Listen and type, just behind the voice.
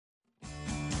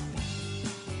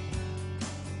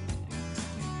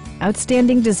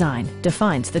Outstanding design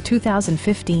defines the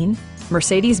 2015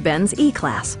 Mercedes-Benz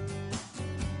E-Class.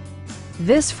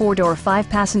 This four-door,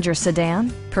 five-passenger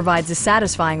sedan provides a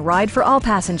satisfying ride for all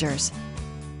passengers.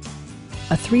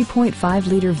 A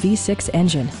 3.5-liter V6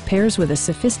 engine pairs with a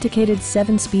sophisticated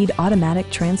 7-speed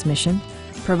automatic transmission,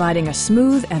 providing a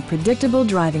smooth and predictable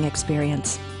driving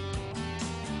experience.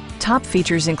 Top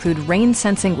features include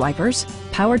rain-sensing wipers,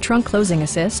 power trunk closing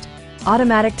assist,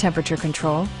 automatic temperature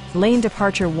control, lane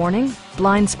departure warning,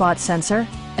 blind spot sensor,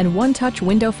 and one-touch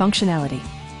window functionality.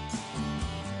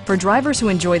 For drivers who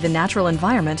enjoy the natural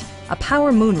environment, a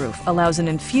power moonroof allows an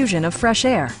infusion of fresh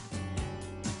air.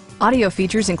 Audio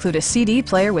features include a CD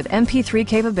player with MP3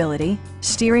 capability,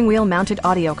 steering wheel mounted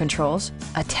audio controls,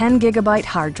 a 10-gigabyte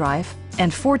hard drive,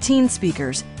 and 14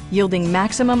 speakers, yielding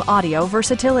maximum audio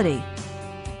versatility.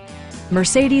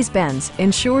 Mercedes-Benz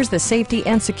ensures the safety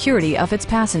and security of its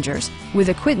passengers with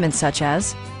equipment such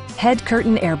as head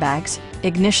curtain airbags,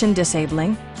 ignition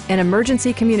disabling, an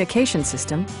emergency communication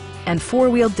system, and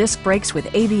four-wheel disc brakes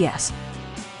with ABS.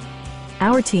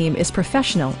 Our team is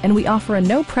professional and we offer a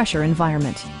no-pressure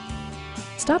environment.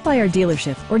 Stop by our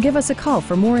dealership or give us a call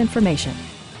for more information.